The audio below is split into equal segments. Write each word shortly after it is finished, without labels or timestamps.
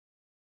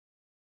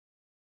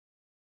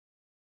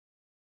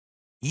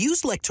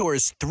Use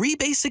Lectora's three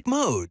basic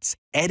modes,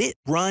 Edit,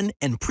 Run,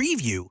 and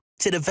Preview,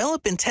 to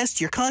develop and test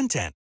your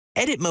content.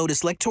 Edit mode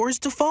is Lectora's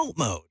default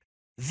mode.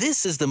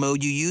 This is the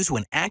mode you use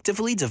when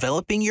actively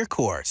developing your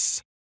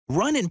course.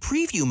 Run and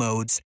Preview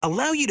modes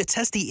allow you to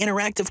test the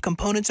interactive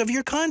components of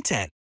your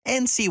content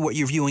and see what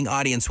your viewing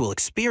audience will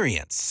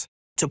experience.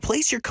 To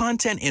place your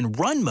content in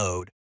Run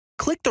mode,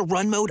 click the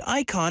Run mode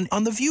icon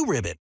on the View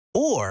ribbon,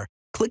 or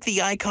click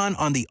the icon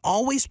on the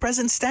Always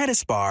Present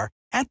status bar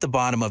at the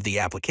bottom of the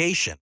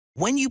application.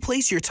 When you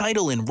place your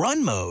title in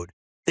Run mode,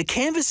 the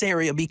canvas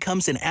area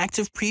becomes an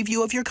active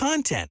preview of your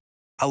content,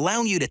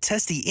 allowing you to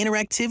test the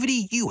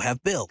interactivity you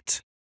have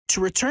built.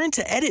 To return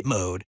to Edit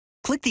mode,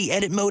 click the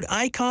Edit mode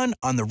icon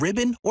on the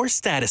ribbon or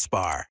status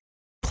bar.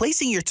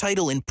 Placing your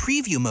title in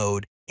Preview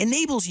mode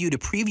enables you to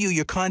preview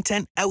your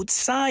content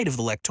outside of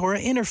the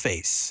Lectora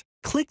interface.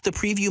 Click the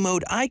Preview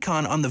mode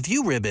icon on the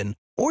View ribbon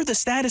or the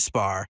status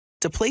bar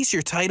to place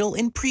your title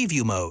in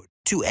Preview mode.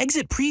 To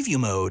exit Preview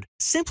mode,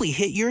 simply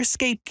hit your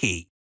Escape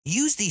key.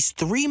 Use these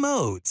three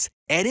modes,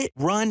 Edit,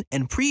 Run,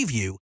 and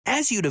Preview,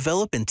 as you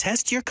develop and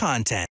test your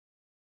content.